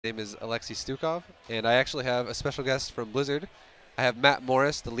name is Alexei Stukov, and I actually have a special guest from Blizzard. I have Matt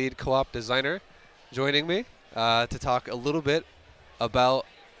Morris, the lead co-op designer, joining me to talk a little bit about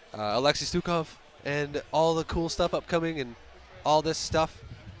Alexei Stukov and all the cool stuff upcoming and all this stuff.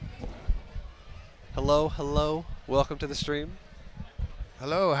 Hello, hello. Welcome to the stream.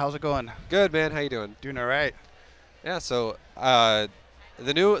 Hello, how's it going? Good, man. How you doing? Doing all right. Yeah. So the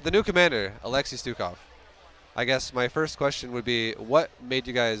new commander, Alexei Stukov. I guess my first question would be, what made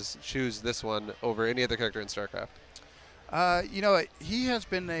you guys choose this one over any other character in StarCraft? He has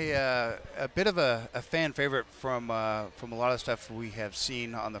been a bit of a fan favorite from a lot of stuff we have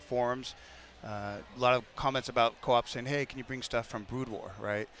seen on the forums. A lot of comments about co-op saying, "Hey, can you bring stuff from Brood War?"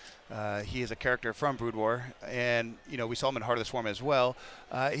 Right? He is a character from Brood War, and we saw him in Heart of the Swarm as well.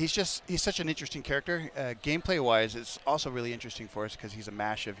 He's such an interesting character. Gameplay-wise, it's also really interesting for us because he's a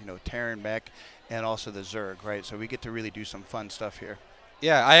mash of Terran mech and also the Zerg, right? So we get to really do some fun stuff here.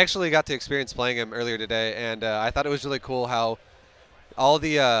 Yeah, I actually got to experience playing him earlier today, and I thought it was really cool how all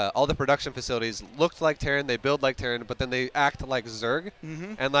the production facilities looked like Terran, they build like Terran, but then they act like Zerg,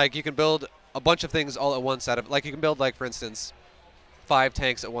 Mm-hmm. and like you can build a bunch of things all at once out of, like you can build, like, for instance, 5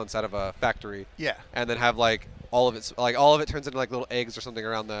 tanks at once out of a factory, Yeah. and then have like all of it turns into like little eggs or something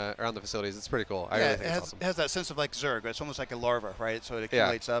around the facilities. It's pretty cool. I Yeah, really it think it's has, awesome. it has that sense of like Zerg. It's almost like a larva, right? So it Yeah.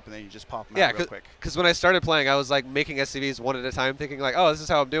 accumulates up, and then you just pop them Yeah, out real quick. because when I started playing, I was like making SCVs one at a time, thinking like, oh, this is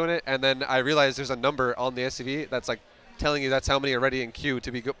how I'm doing it, and then I realized there's a number on the SCV that's like telling you that's how many are ready in queue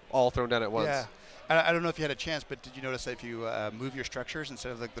to be all thrown down at once. Yeah. I don't know if you had a chance, but did you notice that if you move your structures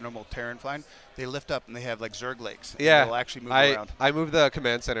instead of like the normal Terran flying, they lift up and they have like Zerg legs. And Yeah, they'll actually move I around. I moved the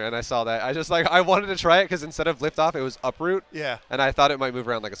command center and I saw that. I just like I wanted to try it because instead of lift off, it was uproot, Yeah. and I thought it might move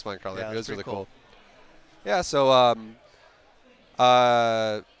around like a spine crawler. Yeah, It that's was really pretty cool. Yeah, so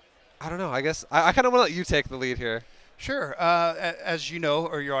I don't know. I guess I kind of want to let you take the lead here. Sure. As you know,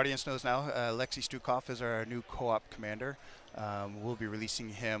 or your audience knows now, Lexi Stukov is our new co-op commander. We'll be releasing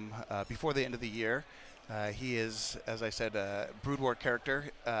him before the end of the year. He is, as I said, a Brood War character.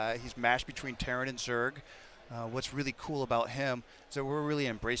 He's mashed between Terran and Zerg. What's really cool about him is that we're really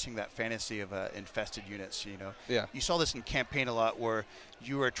embracing that fantasy of infested units. Yeah. You saw this in campaign a lot, where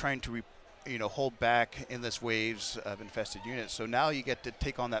you are trying to, hold back endless waves of infested units. So now you get to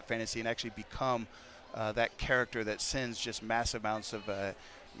take on that fantasy and actually become that character that sends just massive amounts of,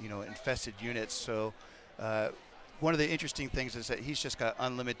 infested units. So. One of the interesting things is that he's just got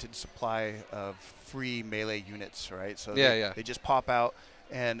unlimited supply of free melee units, right? So they just pop out,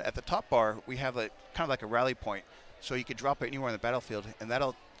 and at the top bar we have kind of like a rally point, so you could drop it anywhere on the battlefield, and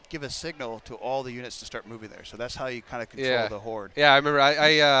that'll give a signal to all the units to start moving there. So that's how you kind of control the horde. Yeah, I remember.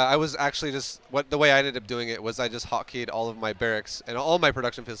 I was actually just the way I ended up doing it was I just hotkeyed all of my barracks and all my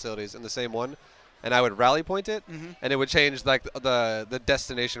production facilities in the same one, and I would rally point it, and it would change like the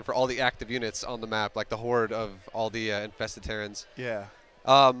destination for all the active units on the map, like the horde of all the infested Terrans. Yeah.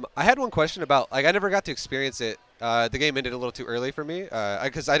 I had one question about, like, I never got to experience it. The game ended a little too early for me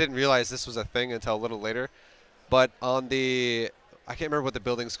because I didn't realize this was a thing until a little later. But on I can't remember what the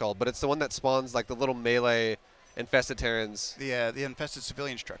building's called, but it's the one that spawns like the little melee infested Terrans. The infested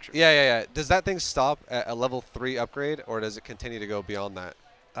civilian structure. Yeah. Does that thing stop at a level 3 upgrade, or does it continue to go beyond that?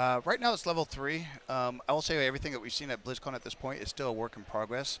 Right now it's level 3. I will say everything that we've seen at BlizzCon at this point is still a work in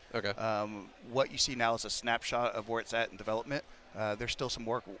progress. Okay. What you see now is a snapshot of where it's at in development. There's still some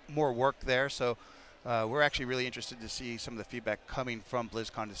more work there. So we're actually really interested to see some of the feedback coming from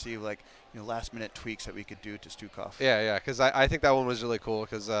BlizzCon to see last minute tweaks that we could do to Stukov. Yeah, because I think that one was really cool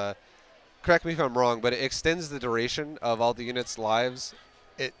because, correct me if I'm wrong, but it extends the duration of all the units' lives.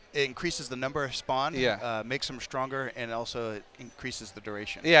 It increases the number of spawn, Yeah. makes them stronger, and also it increases the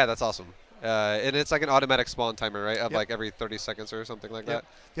duration. Yeah, that's awesome. And it's like an automatic spawn timer, right? Of Yep. like every 30 seconds or something like Yep. that.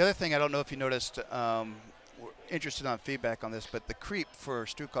 The other thing, I don't know if you noticed, we're interested on feedback on this, but the creep for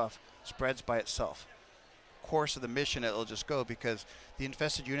Stukov spreads by itself. Course of the mission, it'll just go, because the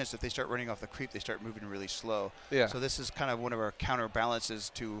infested units, if they start running off the creep, they start moving really slow. Yeah. So this is kind of one of our counterbalances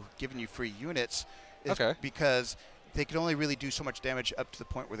to giving you free units, is Okay. because they can only really do so much damage up to the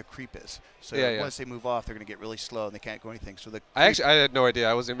point where the creep is. So Yeah. once they move off, they're going to get really slow and they can't go anything. So the I had no idea.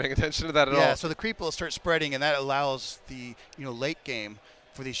 I wasn't even paying attention to that at all. yeah, so the creep will start spreading, and that allows the late game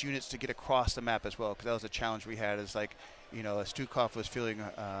for these units to get across the map as well. Because that was a challenge we had. Is like, Stukov was feeling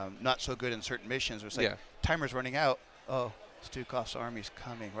not so good in certain missions. It was like timer's running out. Oh, Stukov's army's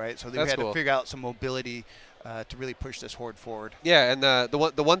coming, right? So we had to figure out some mobility to really push this horde forward. Yeah, and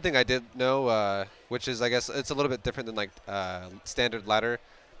the one thing I did know, which is, I guess it's a little bit different than like standard ladder,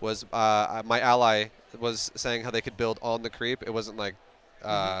 was my ally was saying how they could build on the creep. It wasn't like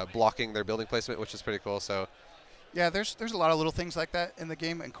blocking their building placement, which is pretty cool. So Yeah, there's a lot of little things like that in the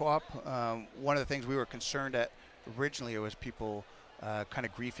game in co-op. One of the things we were concerned at originally was people kind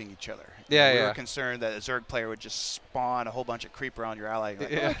of griefing each other. Yeah, We yeah. were concerned that a Zerg player would just spawn a whole bunch of creep around your ally. You're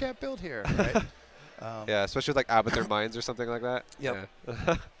like, Yeah. oh, I can't build here. Right? Yeah, especially with like Abathur Mines or something like that. Yep.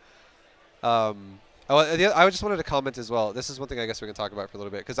 Yeah. Oh, I just wanted to comment as well. This is one thing I guess we can talk about for a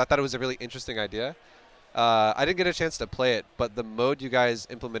little bit because I thought it was a really interesting idea. I didn't get a chance to play it, but the mode you guys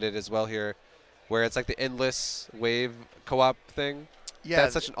implemented as well here, where it's like the endless wave co-op thing. Yeah,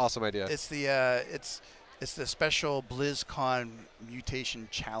 That's such an awesome idea. it's the it's the special BlizzCon mutation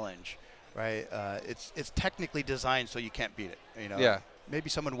challenge, right? It's technically designed so you can't beat it. You know. Yeah. Maybe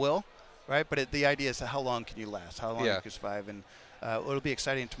someone will, right? But the idea is how long can you last? How long Yeah. you can survive? And it'll be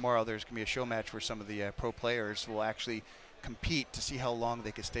exciting tomorrow. There's going to be a show match where some of the pro players will actually compete to see how long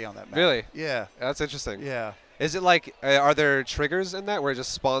they can stay on that map. Really? Yeah. That's interesting. Yeah. Is it like, are there triggers in that where it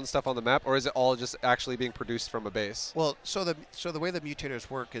just spawns stuff on the map, or is it all just actually being produced from a base? Well, so the way the mutators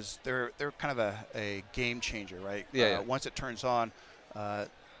work is they're kind of a game changer, right? Yeah. Once it turns on,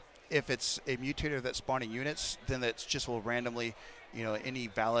 if it's a mutator that's spawning units, then it just will randomly, any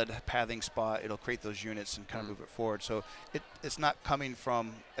valid pathing spot, it'll create those units and kind of move it forward. So it's not coming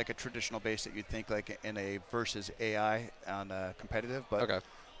from like a traditional base that you'd think like in a versus AI on competitive, but Okay.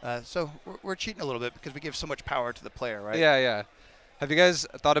 so we're cheating a little bit because we give so much power to the player, right? Yeah, yeah. Have you guys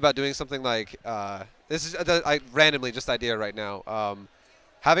thought about doing something like this is randomly just idea right now?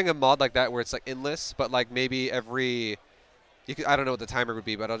 Having a mod like that where it's like endless, but like maybe every I don't know what the timer would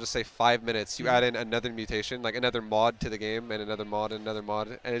be, but I'll just say 5 minutes. You add in another mutation, like another mod to the game, and another mod, and another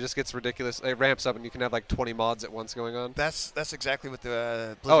mod, and it just gets ridiculous. It ramps up, and you can have like 20 mods at once going on. That's exactly what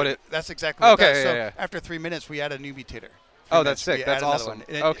the Blizzard, that's exactly Oh, what it okay, does. yeah, So yeah. after 3 minutes, we add a new mutator. Oh, that's sick. We That's add another awesome. one.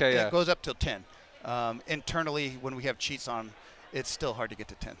 And Okay, it yeah. goes up till 10. Internally, when we have cheats on, it's still hard to get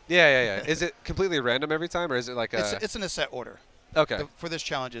to 10. Yeah, yeah, yeah. Is it completely random every time, or is it like It's in a set order. Okay. For this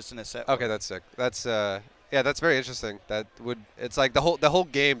challenge, it's in a set. Okay, order. that's sick. That's yeah, that's very interesting. It's like the whole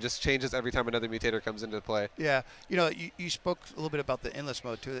game just changes every time another mutator comes into play. Yeah, you spoke a little bit about the endless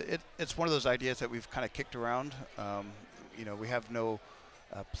mode too. It's one of those ideas that we've kind of kicked around. We have no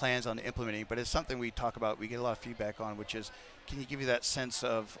plans on implementing, but it's something we talk about. We get a lot of feedback on, which is, can you give you that sense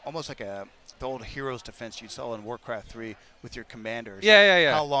of almost like the old heroes defense you saw in Warcraft 3 with your commanders? Yeah, like yeah,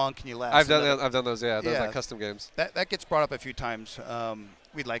 yeah. How long can you last? I've done those. Yeah, those Yeah. like custom games. That gets brought up a few times.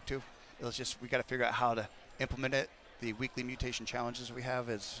 We'd like to. It's just we got to figure out how to implement it. The weekly mutation challenges we have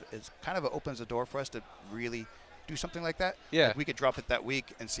is kind of opens the door for us to really do something like that. Yeah. Like we could drop it that week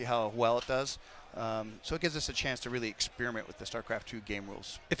and see how well it does. So it gives us a chance to really experiment with the StarCraft 2 game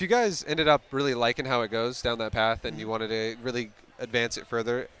rules. If you guys ended up really liking how it goes down that path and you wanted to really advance it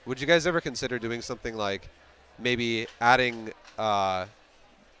further, would you guys ever consider doing something like maybe adding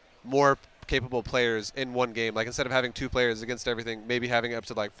more capable players in one game? Like instead of having 2 players against everything, maybe having up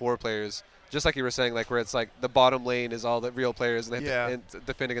to like 4 players, just like you were saying, like where it's like the bottom lane is all the real players and they have to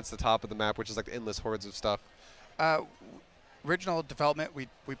defend against the top of the map, which is like endless hordes of stuff. Original development, we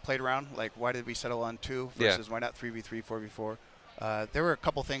played around, like why did we settle on 2 versus why not 3v3, 4v4? There were a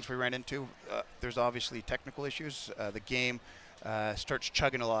couple things we ran into. There's obviously technical issues. The game starts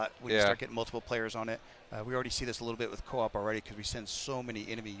chugging a lot when you start getting multiple players on it. We already see this a little bit with co-op already because we send so many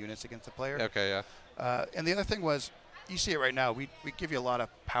enemy units against the player. Okay, yeah. And the other thing was, you see it right now, we give you a lot of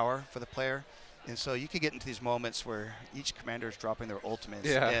power for the player. And so you could get into these moments where each commander is dropping their ultimates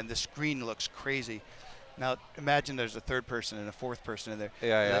and the screen looks crazy. Now imagine there's a third person and a fourth person in there.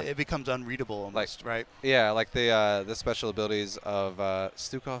 Yeah. It becomes unreadable almost, right? Yeah, like the special abilities of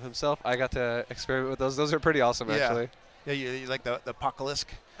Stukov himself. I got to experiment with those. Those are pretty awesome, actually. Yeah, you like the Apocalypse?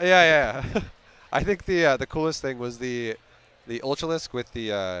 Yeah. I think the coolest thing was the Ultralisk with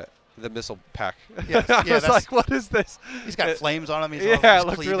the missile pack. Yeah, I was like, what is this? He's got flames on him. He's it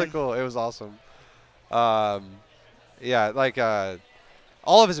looked really cool. It was awesome. Yeah, like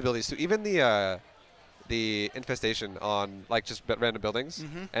all of his abilities too. Even the infestation on like just random buildings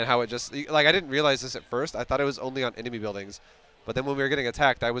and how it just like I didn't realize this at first. I thought it was only on enemy buildings, but then when we were getting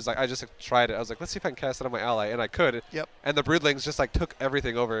attacked, I was like, I just tried it. I was like, let's see if I can cast it on my ally, and I could. Yep. And the broodlings just like took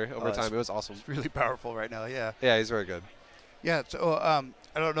everything over time. It was awesome. It's really powerful right now. Yeah. Yeah, he's very good. Yeah. So I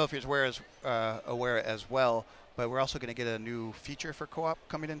don't know if you're aware as well, but we're also going to get a new feature for co-op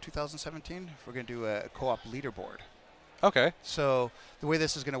coming in 2017. We're going to do a co-op leaderboard. Okay. So the way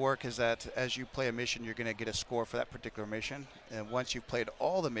this is going to work is that as you play a mission, you're going to get a score for that particular mission. And once you've played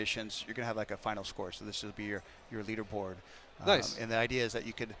all the missions, you're going to have like a final score. So this will be your leaderboard. Nice. And the idea is that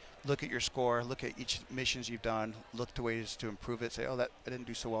you could look at your score, look at each missions you've done, look to ways to improve it. Say, oh, that I didn't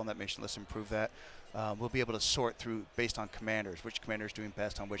do so well in that mission. Let's improve that. We'll be able to sort through based on commanders, which commander is doing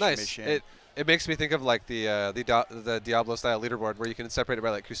best on which Nice. mission. It makes me think of like the Diablo style leaderboard where you can separate it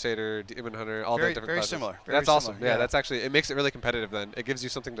by like Crusader, Demon Hunter, all the different very classes. similar. That's awesome. Yeah, that's actually, it makes it really competitive then. It gives you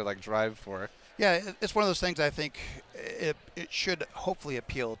something to like drive for. Yeah, it's one of those things I think it should hopefully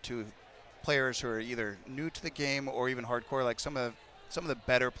appeal to players who are either new to the game or even hardcore. Like some of the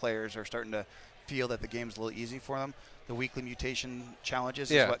better players are starting to feel that the game's a little easy for them. The weekly mutation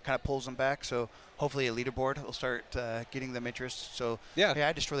challenges is what kind of pulls them back. So hopefully a leaderboard will start getting them interest. So hey,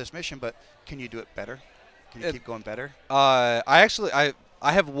 I destroyed this mission, but can you do it better? Can you keep going better? I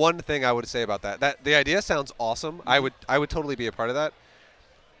have one thing I would say about that. That the idea sounds awesome. Mm-hmm. I would totally be a part of that.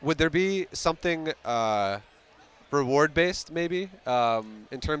 Would there be something reward based maybe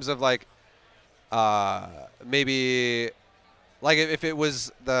in terms of like maybe like if it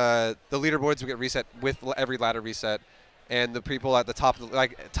was the leaderboards would get reset with every ladder reset, and the people at the top,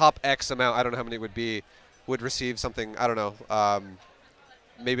 like top X amount, I don't know how many it would be, would receive something, I don't know,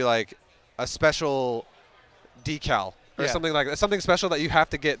 maybe like a special decal or something like that, something special that you have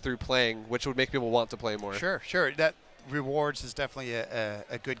to get through playing, which would make people want to play more. Sure. That rewards is definitely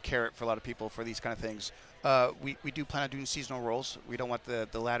a good carrot for a lot of people for these kind of things. We do plan on doing seasonal roles. We don't want the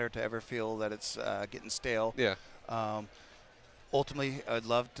ladder to ever feel that it's getting stale. Yeah. Ultimately, I'd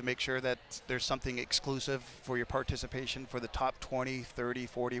love to make sure that there's something exclusive for your participation for the top 20, 30,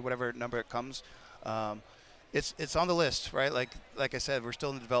 40, whatever number it comes. It's on the list, right? Like I said, we're still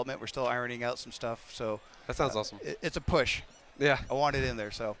in the development. We're still ironing out some stuff. So that sounds awesome. It's a push. Yeah. I want it in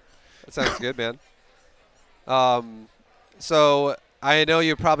there. So that sounds good, man. So I know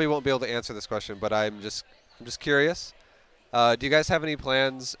you probably won't be able to answer this question, but I'm just curious. Do you guys have any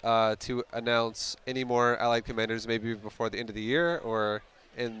plans to announce any more Allied Commanders maybe before the end of the year or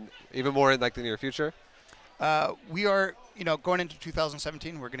even more in like the near future? We are, going into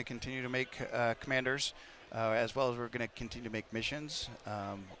 2017, we're going to continue to make commanders as well as we're going to continue to make missions.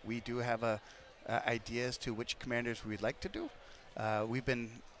 We do have ideas to which commanders we'd like to do.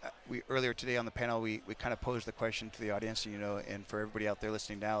 Earlier today on the panel, we kind of posed the question to the audience, and for everybody out there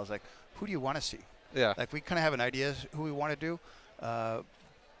listening now, is like, who do you want to see? Yeah. Like we kind of have an idea who we want to do,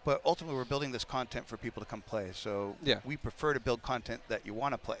 but ultimately we're building this content for people to come play. So we prefer to build content that you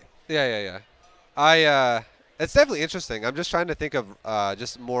want to play. Yeah. It's definitely interesting. I'm just trying to think of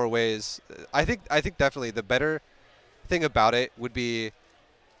just more ways. I think definitely the better thing about it would be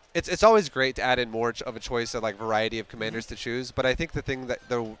it's always great to add in more of a choice of like variety of commanders to choose, but I think the thing that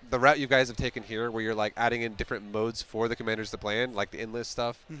the route you guys have taken here where you're like adding in different modes for the commanders to play in, like the enlist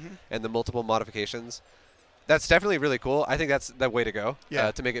stuff and the multiple modifications, that's definitely really cool. I think that's the way to go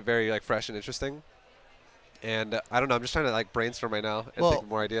to make it very like fresh and interesting. And I don't know, I'm just trying to like brainstorm right now and think of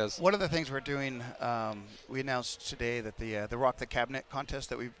more ideas. One of the things we're doing, we announced today that the Rock the Cabinet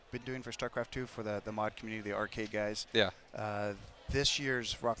contest that we've been doing for StarCraft 2 for the mod community, the arcade guys. Yeah. This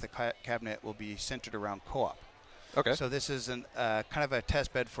year's Rock the Cabinet will be centered around co-op. Okay. So this is kind of a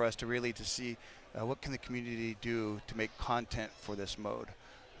test bed for us to really see what can the community do to make content for this mode.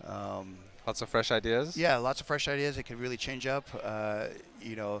 Lots of fresh ideas. Yeah, lots of fresh ideas. It could really change up.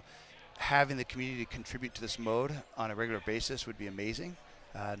 Having the community contribute to this mode on a regular basis would be amazing.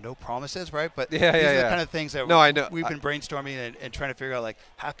 No promises, right? But these are the kind of things that we've been brainstorming and trying to figure out, like,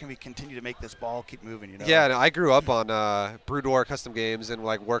 how can we continue to make this ball keep moving, Yeah, no, I grew up on Brood War custom games and,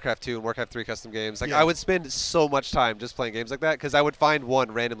 like, Warcraft 2 and Warcraft 3 custom games. Like, I would spend so much time just playing games like that because I would find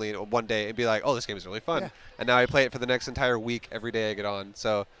one randomly one day and be like, oh, this game is really fun. Yeah. And now I play it for the next entire week every day I get on.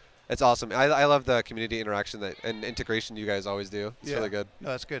 So it's awesome. I love the community interaction and integration you guys always do. It's really good. No,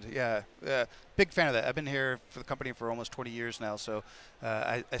 that's good. Yeah. Big fan of that. I've been here for the company for almost 20 years now, so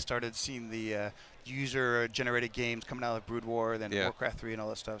I started seeing the user-generated games coming out of Brood War, then Warcraft 3 and all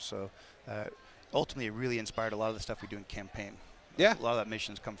that stuff. So ultimately, it really inspired a lot of the stuff we do in campaign. Yeah. A lot of that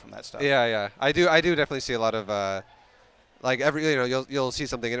missions come from that stuff. Yeah. I do definitely see a lot of like you'll see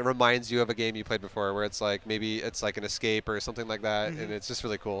something and it reminds you of a game you played before where it's like maybe it's like an escape or something like that, and it's just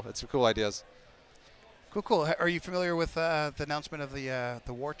really cool. It's some cool ideas. Cool. Are you familiar with the announcement of the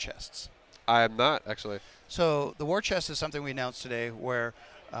war chests? I am not, actually. So the war chest is something we announced today where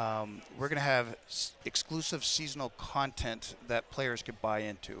we're going to have exclusive seasonal content that players could buy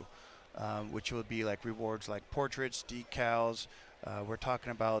into, which will be like rewards like portraits, decals. We're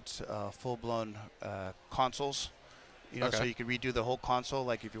talking about full-blown consoles. So you can redo the whole console,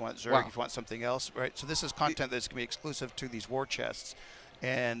 like if you want Zerg, if you want something else, right? So this is content that's going to be exclusive to these war chests.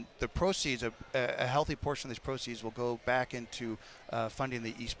 And the proceeds, a healthy portion of these proceeds will go back into funding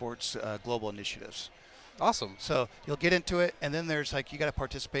the esports global initiatives. Awesome. So you'll get into it, and then there's like you got to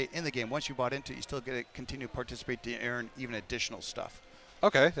participate in the game. Once you bought into it, you still get to continue to participate to earn even additional stuff.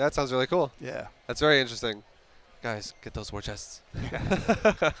 Okay, that sounds really cool. Yeah. That's very interesting. Guys, get those war chests.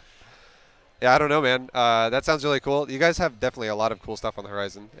 Yeah, I don't know, man. That sounds really cool. You guys have definitely a lot of cool stuff on the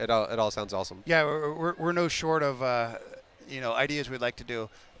horizon. It all sounds awesome. Yeah, we're no short of ideas we'd like to do.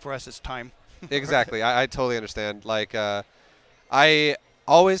 For us, it's time. Exactly. I totally understand. Like, I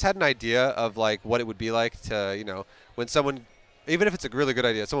always had an idea of like what it would be like to, when someone, even if it's a really good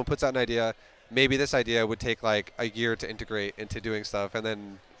idea, someone puts out an idea, maybe this idea would take like a year to integrate into doing stuff, and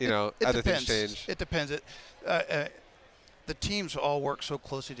then, it other depends. things change. It depends. The teams all work so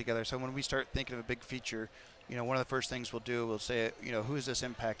closely together. So when we start thinking of a big feature, one of the first things we'll do, we'll say, who is this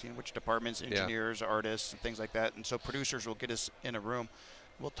impacting? Which departments, engineers, artists, and things like that. And so producers will get us in a room.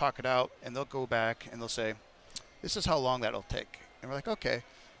 We'll talk it out, and they'll go back, and they'll say, this is how long that'll take. And we're like, okay,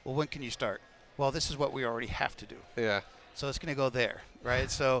 well, when can you start? Well, this is what we already have to do. Yeah. So it's going to go there, right?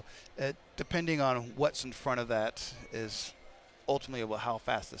 So depending on what's in front of that is ultimately how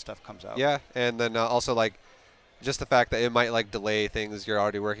fast this stuff comes out. Yeah, and then also like just the fact that it might like delay things you're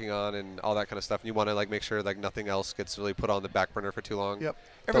already working on and all that kind of stuff. And you want to like make sure like nothing else gets really put on the back burner for too long. Yep.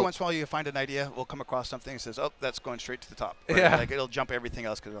 Every once in a while you find an idea, we'll come across something that says, oh, that's going straight to the top. Right? Yeah. Like it'll jump everything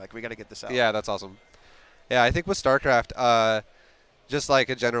else because we're like, we got to get this out. Yeah, that's awesome. Yeah, I think with StarCraft, just like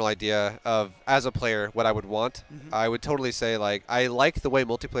a general idea of as a player what I would want, I would totally say like I like the way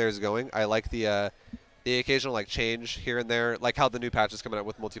multiplayer is going. I like the occasional like change here and there, like how the new patch is coming out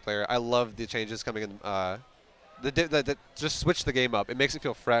with multiplayer. I love the changes coming in. The just switch the game up. It makes it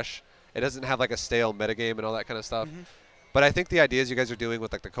feel fresh. It doesn't have like a stale metagame and all that kind of stuff. But I think the ideas you guys are doing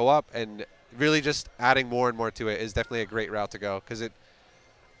with like the co-op and really just adding more and more to it is definitely a great route to go, because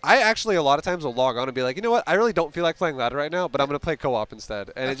I actually a lot of times will log on and be like, you know what, I really don't feel like playing ladder right now, but I'm going to play co-op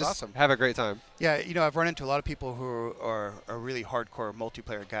instead. And That's just awesome. Have a great time. Yeah, I've run into a lot of people who are really hardcore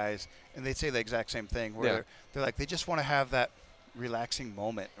multiplayer guys, and they say the exact same thing, where they're like, they just want to have that relaxing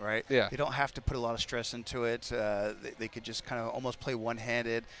moment, right? Yeah. They don't have to put a lot of stress into it. They could just kind of almost play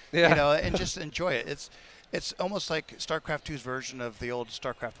one-handed, and just enjoy it. It's almost like StarCraft 2's version of the old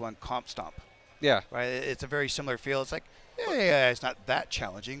StarCraft 1 Comp Stomp. Yeah. Right? It's a very similar feel. It's like, it's not that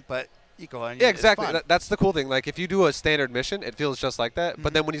challenging, but you go on. Yeah, exactly. That's the cool thing. Like, if you do a standard mission, it feels just like that.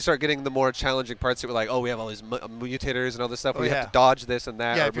 But then when you start getting the more challenging parts, we're like, oh, we have all these mutators and all this stuff. We have to dodge this and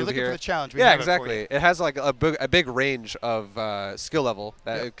that. Yeah, or if you're move looking here. for the challenge, we have exactly. it for you. It has like a big range of skill level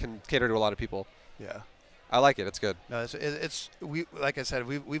that it can cater to a lot of people. Yeah. I like it. It's good. No, we like I said,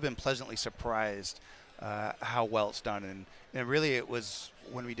 we've been pleasantly surprised how well it's done, and really it was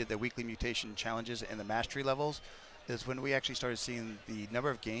when we did the weekly mutation challenges and the mastery levels, is when we actually started seeing the number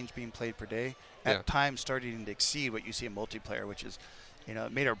of games being played per day at times starting to exceed what you see in multiplayer, which is,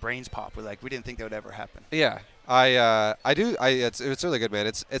 it made our brains pop. We're like, we didn't think that would ever happen. Yeah, it's really good, man.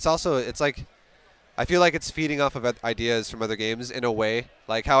 It's also like, I feel like it's feeding off of ideas from other games in a way,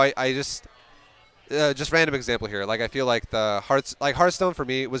 like how I just random example here. Like I feel like Hearthstone for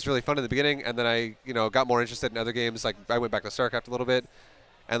me was really fun in the beginning, and then I got more interested in other games. Like I went back to StarCraft a little bit,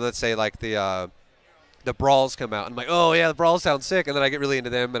 and let's say like the brawls come out, and I'm like, oh yeah, the brawls sound sick, and then I get really into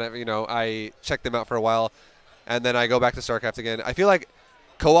them, and I check them out for a while, and then I go back to StarCraft again. I feel like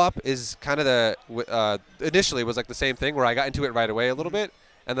co-op is kind of initially was like the same thing where I got into it right away a little bit,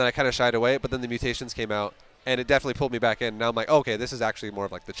 and then I kind of shied away, but then the mutations came out, and it definitely pulled me back in. Now I'm like, okay, this is actually more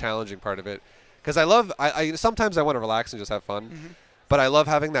of like the challenging part of it. Because I sometimes I want to relax and just have fun, but I love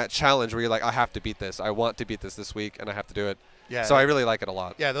having that challenge where you're like, I have to beat this. I want to beat this week, and I have to do it. Yeah. So I really like it a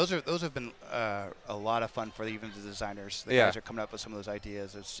lot. Yeah, those have been a lot of fun for even the designers. The guys are coming up with some of those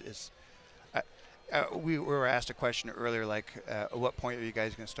ideas. We were asked a question earlier, like, at what point are you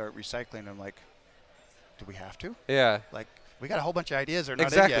guys going to start recycling? I'm like, do we have to? Yeah. Like, we got a whole bunch of ideas that are not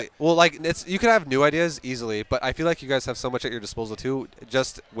exactly. in yet. Well, like you could have new ideas easily, but I feel like you guys have so much at your disposal too.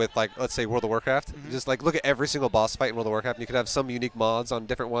 Just with like, let's say World of Warcraft, just like look at every single boss fight in World of Warcraft, and you could have some unique mods on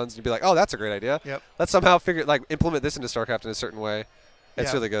different ones, and you'd be like, oh, that's a great idea. Yep. Let's somehow implement this into StarCraft in a certain way.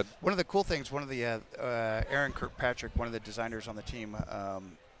 It's really good. One of the cool things, Aaron Kirkpatrick, one of the designers on the team,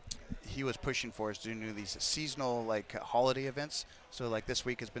 he was pushing for us to do these seasonal like holiday events. So like this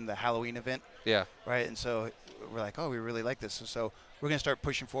week has been the Halloween event. Yeah. Right. And so we're like, oh, we really like this. So we're going to start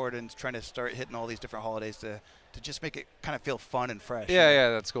pushing forward and trying to start hitting all these different holidays to just make it kind of feel fun and fresh.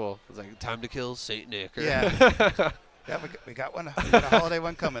 Yeah, that's cool. It's like time to kill Saint Nick. Yeah. Yeah, we got one. We got a holiday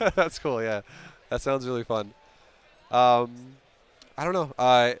one coming. That's cool. Yeah, that sounds really fun. I don't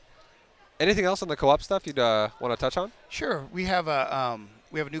know. Anything else on the co-op stuff you'd want to touch on? Sure. We have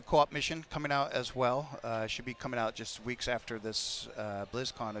we have a new co-op mission coming out as well. Should be coming out just weeks after this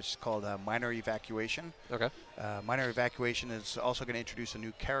BlizzCon. It's called Minor Evacuation. Okay. Minor Evacuation is also going to introduce a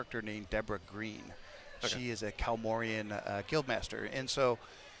new character named Deborah Green. Okay. She is a Kalmorian guildmaster, and so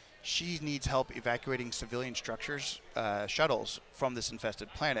she needs help evacuating civilian structures, shuttles, from this infested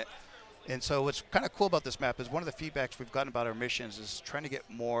planet. And so what's kind of cool about this map is one of the feedbacks we've gotten about our missions is trying to get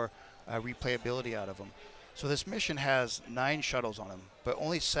more replayability out of them. So this mission has 9 shuttles on them, but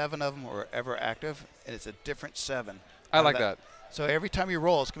only 7 of them are ever active, and it's a different 7. I like that. So every time you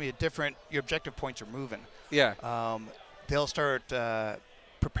roll, it's going to be a different, your objective points are moving. Yeah. They'll start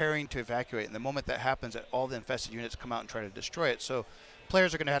preparing to evacuate, and the moment that happens, all the infested units come out and try to destroy it. So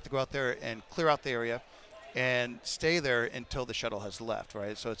players are going to have to go out there and clear out the area and stay there until the shuttle has left,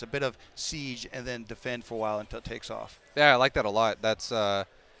 right? So it's a bit of siege and then defend for a while until it takes off. Yeah, I like that a lot. That's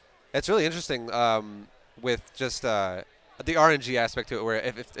it's really interesting with just the RNG aspect to it, where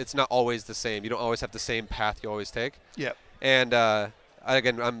if it's not always the same, you don't always have the same path you always take. Yep. And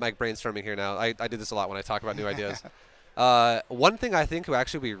again, I'm like brainstorming here now. I do this a lot when I talk about new ideas. One thing I think would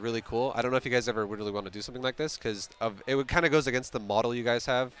actually be really cool. I don't know if you guys ever would really want to do something like this, because it kind of goes against the model you guys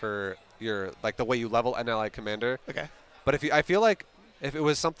have for your the way you level an allied commander. Okay. But I feel like if it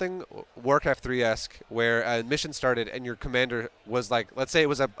was something Warcraft 3-esque, where a mission started and your commander was like, let's say it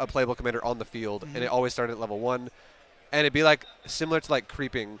was a playable commander on the field, and it always started at level 1, and it'd be like similar to like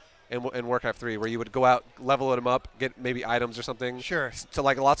creeping in Warcraft 3, where you would go out, level them up, get maybe items or something. Sure. So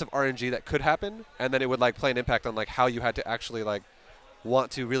like lots of RNG that could happen, and then it would like play an impact on like how you had to actually like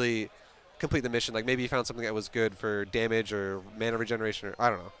want to really complete the mission. Like maybe you found something that was good for damage or mana regeneration, or I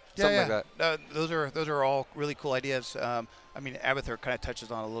don't know, something like that. Those are all really cool ideas. I mean, Abathur kind of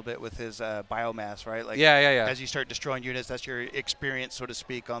touches on a little bit with his biomass, right? Like, yeah. As you start destroying units, that's your experience, so to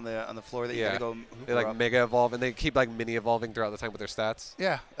speak, on the floor that you got to go. They like mega evolve, and they keep like mini evolving throughout the time with their stats.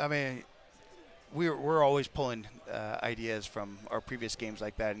 Yeah, I mean, we're always pulling ideas from our previous games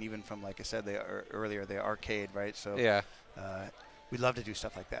like that, and even from, like I said earlier, the arcade, right? So yeah, we'd love to do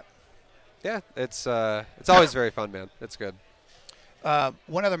stuff like that. Yeah, it's always very fun, man. It's good.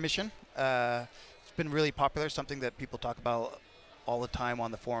 One other mission. It's been really popular. Something that people talk about all the time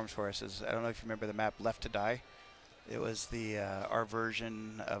on the forums for us is, I don't know if you remember the map Left to Die. It was our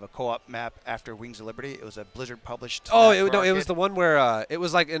version of a co-op map after Wings of Liberty. It was a Blizzard published. Oh, it was the one where it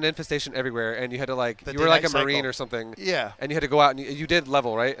was like an infestation everywhere, and you had to like you were like a marine or something. Yeah. And you had to go out and you did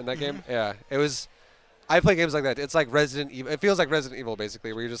level, right, in that game. Yeah. It was. I play games like that. It's like Resident Evil. It feels like Resident Evil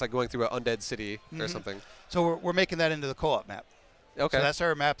basically, where you're just like going through an undead city or something. So we're making that into the co-op map. Okay. So that's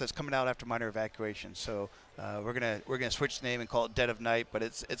our map that's coming out after Minor Evacuation. So we're gonna switch the name and call it Dead of Night, but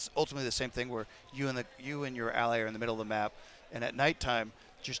it's ultimately the same thing, where you and your ally are in the middle of the map, and at nighttime,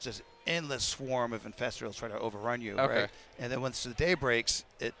 just this endless swarm of infestors will try to overrun you. Okay. Right? And then once the day breaks,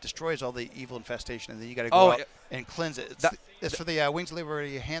 it destroys all the evil infestation, and then you got to go out and cleanse it. It's for the Wings of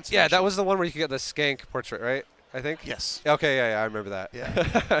Liberty Hansen. Yeah, mission. that was the one where you could get the skank portrait, right? I think. Yes. Okay, yeah, I remember that. Yeah.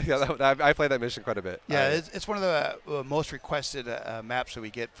 I played that mission quite a bit. Yeah, it's one of the most requested maps that we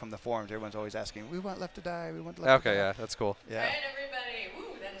get from the forums. Everyone's always asking, "We want Left to Die. We want Left to Die." Okay, yeah, that's cool. Yeah. All right, everybody. Woo,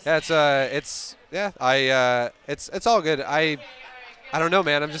 that is It's all good. I don't know,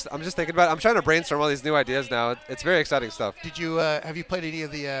 man. I'm just thinking about it. I'm trying to brainstorm all these new ideas now. It's very exciting stuff. Did you have you played any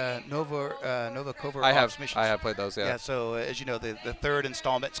of the Nova Covert Ops missions? I have played those. Yeah. Yeah. So as you know, the third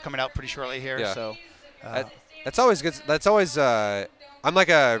installment's coming out pretty shortly here. Yeah. So. That's always good. That's always. I'm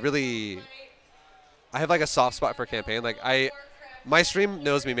like I have like a soft spot for campaign. Like my stream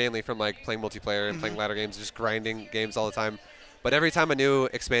knows me mainly from like playing multiplayer and playing ladder games, just grinding games all the time. But every time a new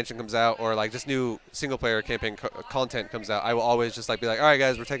expansion comes out, or like just new single player campaign content comes out, I will always just like be like, all right,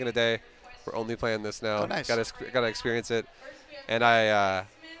 guys, we're taking a day. We're only playing this now. Oh, nice. Gotta experience it. And I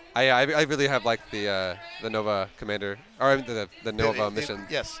really have like the Nova Commander, or the Nova mission.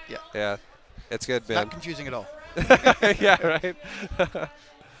 Yes. Yeah. Yeah. It's good, man. Not confusing at all. Yeah, right.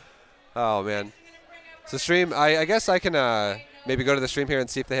 Oh man. So stream. I guess I can maybe go to the stream here and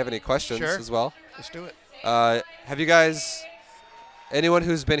see if they have any questions as well. Let's do it. Have you guys, anyone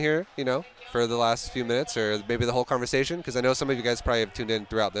who's been here, for the last few minutes or maybe the whole conversation? Because I know some of you guys probably have tuned in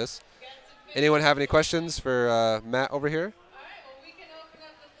throughout this. Anyone have any questions for Matt over here?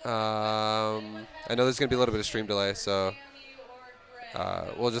 I know there's going to be a little bit of stream delay, so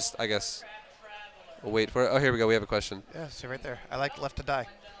we'll just, I guess, we'll wait for it. Oh, here we go. We have a question. Yeah, see right there. I like Left to Die.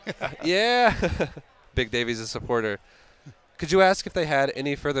 Yeah. Big Davy's a supporter. Could you ask if they had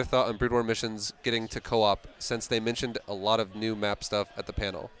any further thought on Brood War missions getting to co-op, since they mentioned a lot of new map stuff at the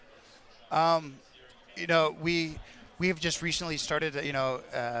panel? We've just recently started,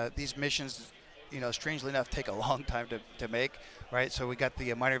 these missions, strangely enough, take a long time to make. right? So we got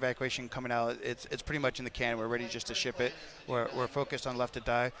the minor evacuation coming out. It's pretty much in the can. We're ready just to ship it. We're focused on Left to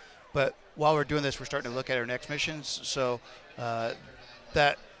Die. But while we're doing this, we're starting to look at our next missions. So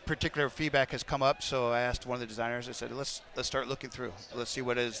that particular feedback has come up. So I asked one of the designers, I said, let's start looking through. Let's see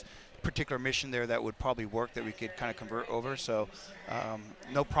what is particular mission there that would probably work that we could kind of convert over. So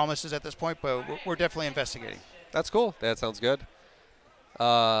no promises at this point, but we're definitely investigating. That's cool. That sounds good.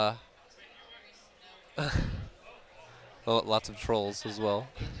 Oh, lots of trolls as well.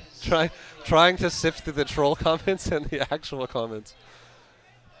 Trying to sift through the troll comments and the actual comments.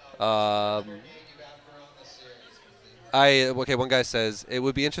 Okay, one guy says, it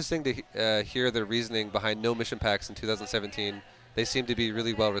would be interesting to hear the reasoning behind no mission packs in 2017. They seem to be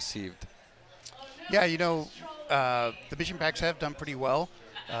really well received. Yeah, you know, the mission packs have done pretty well.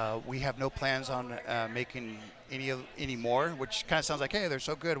 We have no plans on making any more, which kind of sounds like, hey, they're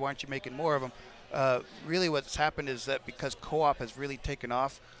so good, why aren't you making more of them? Really what's happened is that because co-op has really taken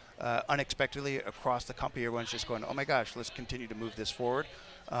off unexpectedly across the company, everyone's just going, oh my gosh, let's continue to move this forward.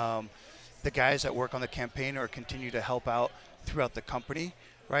 The guys that work on the campaign are continue to help out throughout the company,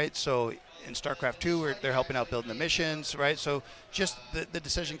 right? So in StarCraft 2, they're helping out building the missions, right? So just the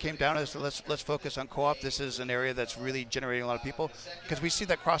decision came down as to let's focus on co-op. This is an area that's really generating a lot of people because we see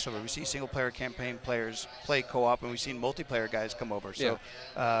that crossover. We see single-player campaign players play co-op, and we've seen multiplayer guys come over. So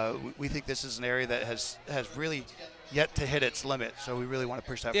we think this is an area that has really yet to hit its limit. So we really want to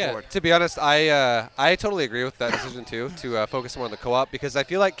push that forward. To be honest, I totally agree with that decision too, to focus more on the co-op, because I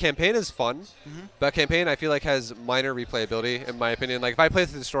feel like campaign is fun, but campaign I feel like has minor replayability in my opinion. Like if I played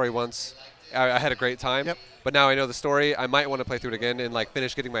through the story once, I had a great time, but now I know the story, I might want to play through it again and like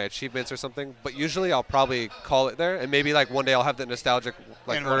finish getting my achievements or something. But usually I'll probably call it there, and maybe like one day I'll have that nostalgic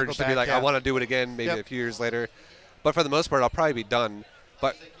like urge to be like, I want to do it again, maybe a few years later. But for the most part, I'll probably be done.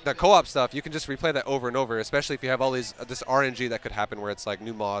 But the co-op stuff, you can just replay that over and over, especially if you have all these this RNG that could happen where it's like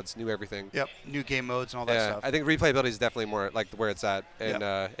new mods, new everything. Yep, new game modes and all that stuff. I think replayability is definitely more like where it's at, and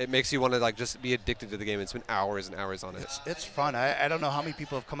it makes you want to like just be addicted to the game and spend hours and hours on it. It's fun. I don't know how many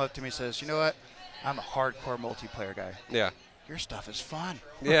people have come up to me and says, you know what, I'm a hardcore multiplayer guy. Yeah. Your stuff is fun.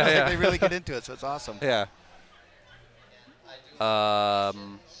 Yeah, like they really get into it, so it's awesome. Yeah.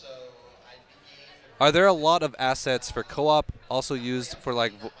 Are there a lot of assets for co-op also used for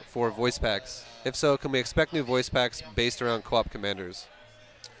like for voice packs? If so, can we expect new voice packs based around co-op commanders?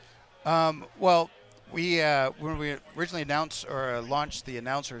 Well, when we originally announced or launched the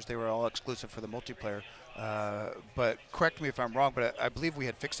announcers, they were all exclusive for the multiplayer. But correct me if I'm wrong, but I believe we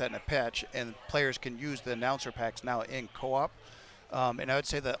had fixed that in a patch, and players can use the announcer packs now in co-op. And I would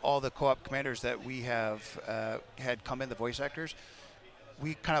say that all the co-op commanders that we have had come in, the voice actors,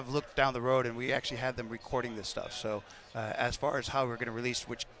 we kind of looked down the road and we actually had them recording this stuff. So as far as how we're going to release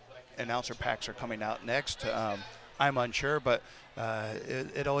which announcer packs are coming out next, I'm unsure, but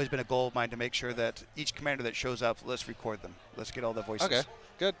it always been a goal of mine to make sure that each commander that shows up, let's record them. Let's get all the voices. Okay,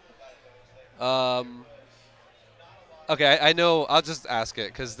 good. Okay, I know, I'll just ask it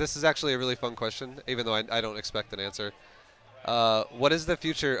because this is actually a really fun question, even though I don't expect an answer. What is the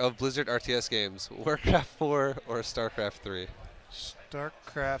future of Blizzard RTS games? Warcraft 4 or StarCraft 3?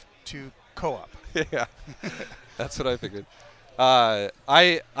 StarCraft 2 co-op. Yeah, that's what I figured. I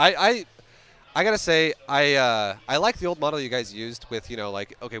gotta say, I like the old model you guys used with, you know,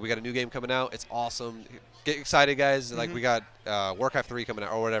 like, okay, we got a new game coming out, it's awesome, get excited, guys. Like we got Warcraft 3 coming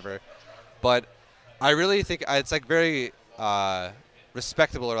out or whatever. But I really think it's like very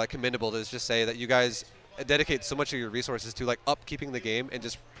respectable or like commendable to just say that you guys dedicate so much of your resources to like upkeeping the game and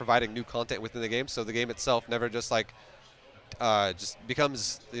just providing new content within the game, so the game itself never just like just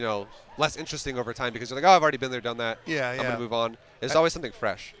becomes, you know, less interesting over time because you're like, oh, I've already been there, done that. I'm gonna move on. There's always something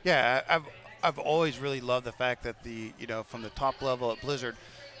fresh. Yeah, I've always really loved the fact that from the top level at Blizzard,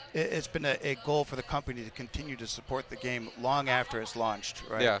 it's been a goal for the company to continue to support the game long after it's launched,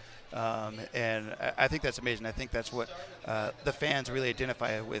 right? Yeah. And I think that's amazing. I think that's what the fans really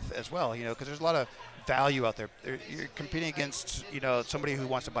identify with as well, you know, because there's a lot of value out there. You're competing against, you know, somebody who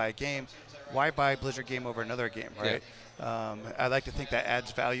wants to buy a game. Why buy a Blizzard game over another game, right? Yeah. I like to think that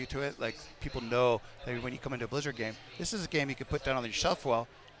adds value to it. Like, people know that when you come into a Blizzard game, this is a game you can put down on your shelf. Well,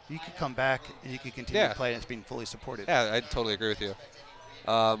 you can come back and you can continue to play, and it's being fully supported. Yeah, I totally agree with you.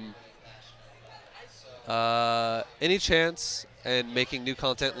 Any chance in making new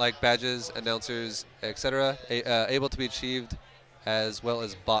content like badges, announcers, etc., able to be achieved as well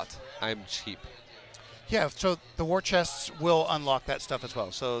as bought? I'm cheap. Yeah, so the war chests will unlock that stuff as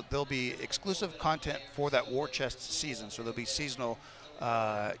well. So there'll be exclusive content for that war chest season. So they'll be seasonal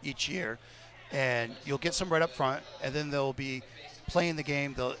each year, and you'll get some right up front, and then there'll be playing the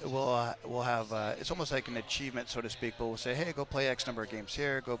game, we'll have it's almost like an achievement, so to speak. But we'll say, hey, go play X number of games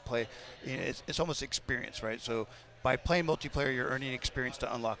here. Go play. You know, it's almost experience, right? So by playing multiplayer, you're earning experience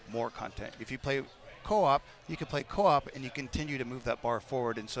to unlock more content. If you play co-op, you can play co-op and you continue to move that bar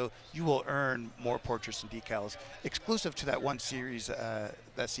forward, and so you will earn more portraits and decals exclusive to that one series,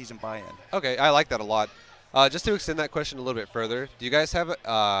 that season buy-in. Okay, I like that a lot. Just to extend that question a little bit further, do you guys have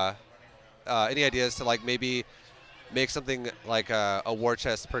any ideas to like maybe make something like a war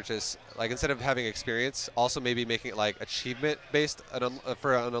chest purchase, like instead of having experience, also maybe making it like achievement based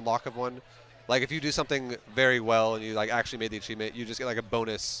for an unlock of one? Like if you do something very well and you like actually made the achievement, you just get like a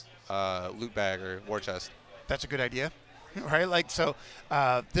bonus loot bag or war chest. That's a good idea, right? Like, so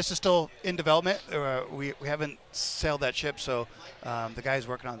this is still in development. We haven't sailed that ship, so the guys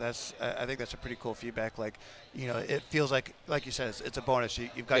working on this, I think that's a pretty cool feedback. Like, you know, it feels like you said, it's a bonus.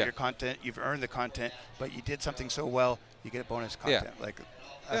 You've got your content, you've earned the content, but you did something so well, you get bonus content. Like,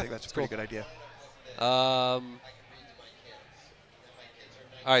 I think that's a pretty good idea. All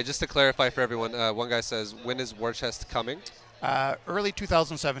right, just to clarify for everyone, one guy says, when is war chest coming? Early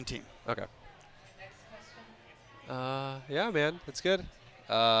 2017. Okay. Yeah, man, it's good.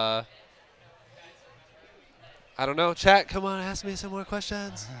 I don't know. Chat, come on, ask me some more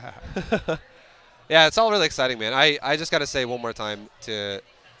questions. Yeah, it's all really exciting, man. I just got to say one more time to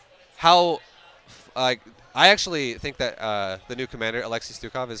how, I actually think that the new commander, Alexei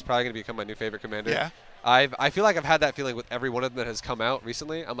Stukov, is probably going to become my new favorite commander. Yeah. I feel like I've had that feeling with every one of them that has come out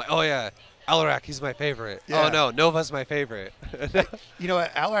recently. I'm like, oh yeah, Alarak, he's my favorite. Yeah. Oh no, Nova's my favorite. You know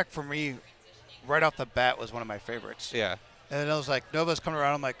what, Alarak for me, right off the bat, was one of my favorites. Yeah. And then I was like, Nova's coming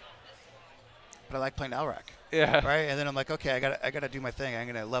around. I'm like, but I like playing Alarak. Yeah. Right. And then I'm like, okay, I gotta do my thing. I'm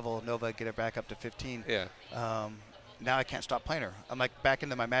gonna level Nova, get her back up to 15. Yeah. Now I can't stop playing her. I'm like back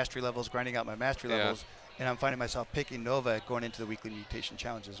into my mastery levels, grinding out my mastery levels, and I'm finding myself picking Nova going into the weekly mutation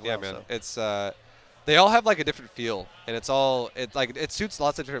challenge as well. Yeah, man. So. It's they all have like a different feel, and it suits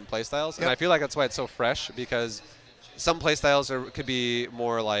lots of different playstyles, and I feel like that's why it's so fresh, because some playstyles could be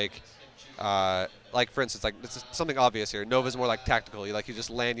more like for instance, like it's something obvious here. Nova's more like tactical. You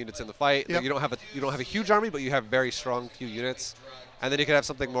just land units in the fight. Yep. You don't have a huge army, but you have very strong few units. And then you could have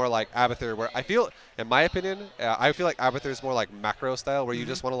something more like Abathur, where I feel, in my opinion, I feel like Abathur is more like macro style, where you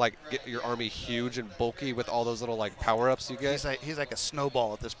just want to like get your army huge and bulky with all those little like power ups you get. He's like a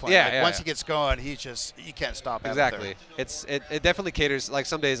snowball at this point. Yeah, like once he gets going, you can't stop. Exactly. Abathur. It definitely caters. Like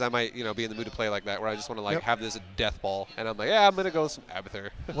some days I might be in the mood to play like that, where I just want to like have this death ball, and I'm like, yeah, I'm gonna go with some Abathur.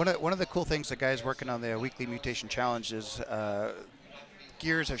 One of the cool things the guys working on the weekly mutation challenge is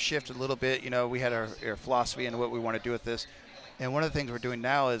gears have shifted a little bit. You know, we had our philosophy and what we want to do with this. And one of the things we're doing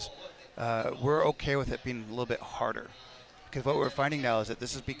now is we're okay with it being a little bit harder, because what we're finding now is that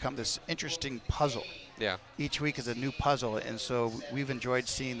this has become this interesting puzzle. Yeah. Each week is a new puzzle, and so we've enjoyed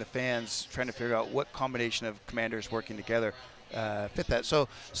seeing the fans trying to figure out what combination of commanders working together fit that. So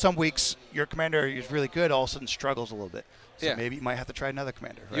some weeks your commander is really good, all of a sudden struggles a little bit. So maybe you might have to try another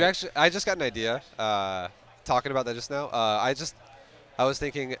commander. Right? I just got an idea talking about that just now. I was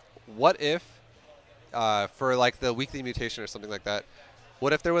thinking, what if for like the weekly mutation or something like that,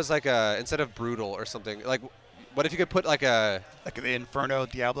 what if there was like instead of brutal or something, like what if you could put like the Inferno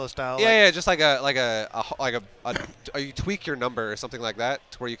Diablo style? Yeah, just you tweak your number or something like that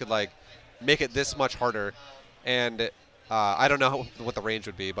to where you could like make it this much harder, and I don't know what the range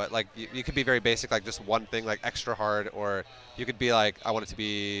would be, but like you could be very basic, like just one thing like extra hard, or you could be like, I want it to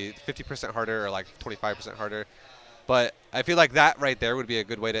be 50% harder or like 25% harder. But I feel like that right there would be a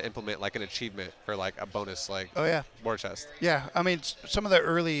good way to implement like an achievement for like a bonus war chest. Yeah, I mean, some of the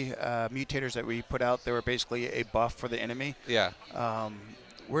early mutators that we put out, they were basically a buff for the enemy. Yeah.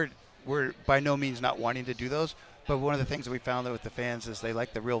 We're by no means not wanting to do those, but one of the things that we found with the fans is they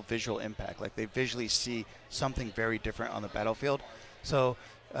like the real visual impact. Like they visually see something very different on the battlefield. So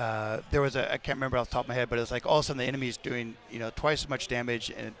there was I can't remember off the top of my head, but it was like all of a sudden the enemy's doing twice as much damage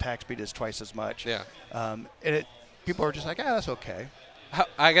and attack speed is twice as much. Yeah. People are just like, that's okay.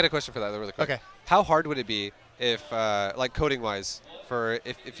 I got a question for that really quick. Okay. How hard would it be if, like coding-wise,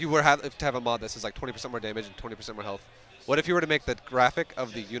 if you were to have a mod that says like 20% more damage and 20% more health? What if you were to make the graphic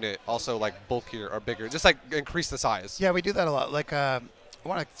of the unit also like bulkier or bigger, just like increase the size? Yeah, we do that a lot. Like I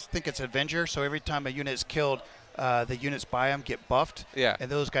want to think it's Avenger, so every time a unit is killed, the units by them get buffed. Yeah.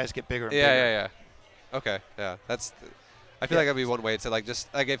 And those guys get bigger and bigger. Yeah. Okay. Yeah. I feel like that'd be one way to like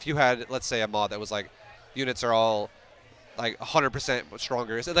just like if you had, let's say, a mod that was like units are all like 100%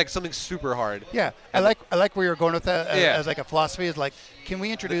 stronger. It's like something super hard. Yeah, I like where you're going with that Yeah. as like a philosophy. Is like, can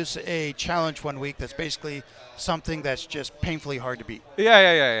we introduce a challenge one week that's basically something that's just painfully hard to beat?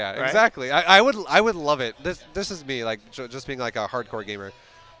 Yeah. Right? Exactly. I would love it. This is me, like just being like a hardcore gamer.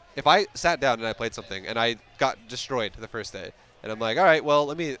 If I sat down and I played something and I got destroyed the first day, and I'm like, all right, well,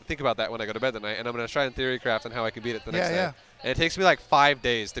 let me think about that when I go to bed tonight, and I'm gonna try and theory craft on how I can beat it the next day. Yeah. And it takes me like 5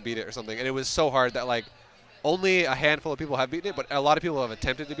 days to beat it or something, and it was so hard that like only a handful of people have beaten it, but a lot of people have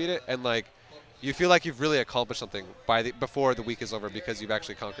attempted to beat it, and like you feel like you've really accomplished something before the week is over because you've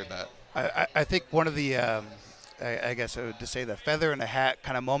actually conquered that. I think one of the, I guess I would just say the feather in the hat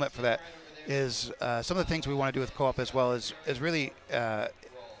kind of moment for that is some of the things we want to do with co-op as well is really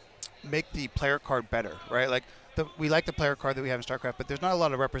make the player card better, right? Like we like the player card that we have in StarCraft, but there's not a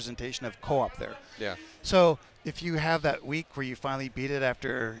lot of representation of co-op there. Yeah. So if you have that week where you finally beat it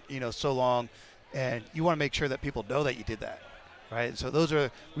after so long, and you want to make sure that people know that you did that, right? So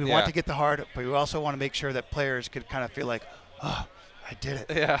we want to get the hard, but we also want to make sure that players could kind of feel like, oh, I did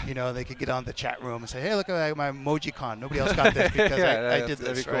it. Yeah. They could get on the chat room and say, hey, look at my MojiCon. Nobody else got this because I did this,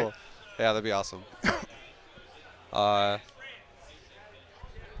 that'd be right? cool. Yeah, that'd be awesome.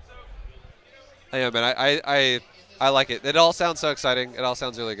 Yeah, man, I like it. It all sounds so exciting. It all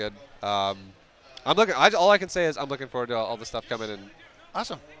sounds really good. I'm looking. All I can say is I'm looking forward to all the stuff coming in.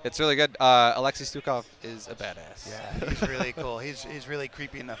 Awesome. It's really good. Alexei Stukov is a badass. Yeah, he's really cool. He's really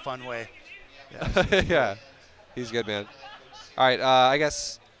creepy in a fun way. Yeah, yeah, he's good, man. All right, I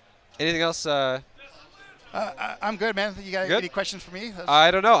guess anything else? I'm good, man. You got any questions for me?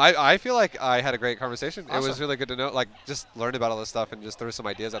 I don't know. I feel like I had a great conversation. Awesome. It was really good to know, like, just learn about all this stuff and just throw some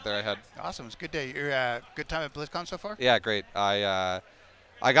ideas out there I had. Awesome. It's a good day. You're good time at BlizzCon so far? Yeah, great. I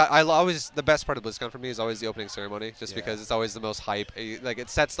always, the best part of BlizzCon for me is always the opening ceremony, just because it's always the most hype. Like, it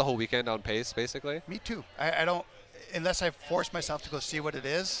sets the whole weekend on pace, basically. Me too. I don't, unless I force myself to go see what it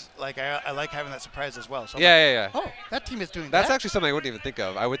is, like I like having that surprise as well. So Yeah. Oh, that team is doing that. That's actually something I wouldn't even think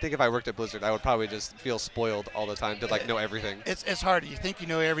of. I would think if I worked at Blizzard, I would probably just feel spoiled all the time to like know everything. It's hard. You think you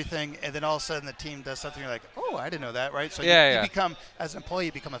know everything, and then all of a sudden the team does something. You're like, oh, I didn't know that, right? So you become, as an employee,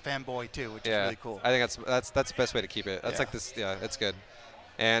 you become a fanboy too, which is really cool. I think that's the best way to keep it. That's like this. Yeah, it's good.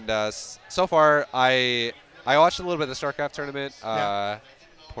 And so far, I watched a little bit of the StarCraft tournament.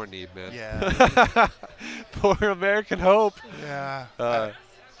 Poor Neeb, man. Yeah. Poor American Hope. Yeah.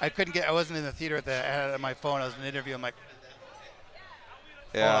 I couldn't get. I wasn't in the theater. I had it on my phone. I was in an interview. I'm like.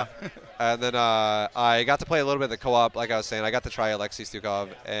 Yeah. And then I got to play a little bit of the co-op. Like I was saying, I got to try Alexei Stukov,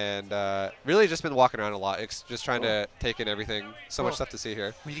 and really just been walking around a lot, just trying to take in everything. So much stuff to see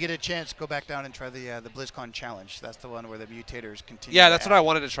here. When you get a chance, go back down and try the BlizzCon challenge. That's the one where the mutators continue. Yeah, that's what I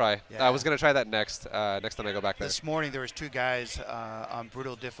wanted to try. Yeah. I was gonna try that next time I go back there. This morning there was 2 guys on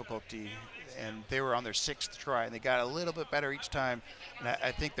brutal difficulty, and they were on their 6th try, and they got a little bit better each time. And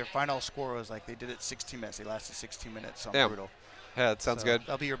I think their final score was like they did it 16 minutes. They lasted 16 minutes on brutal. Yeah, that sounds good.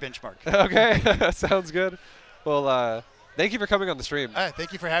 That'll be your benchmark. Okay, sounds good. Well, thank you for coming on the stream.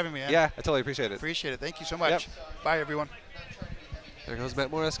 Thank you for having me, man. Yeah, I totally appreciate it. Appreciate it. Thank you so much. Yep. Bye, everyone. There goes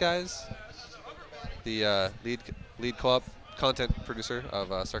Matt Morris, guys. The lead co-op content producer of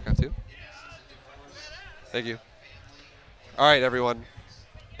StarCraft 2. Thank you. All right, everyone.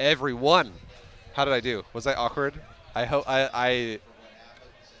 How did I do? Was I awkward? I hope I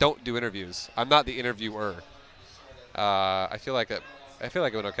don't do interviews. I'm not the interviewer. I feel like it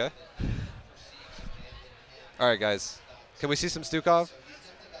went okay. All right, guys. Can we see some Stukov?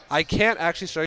 I can't actually show you.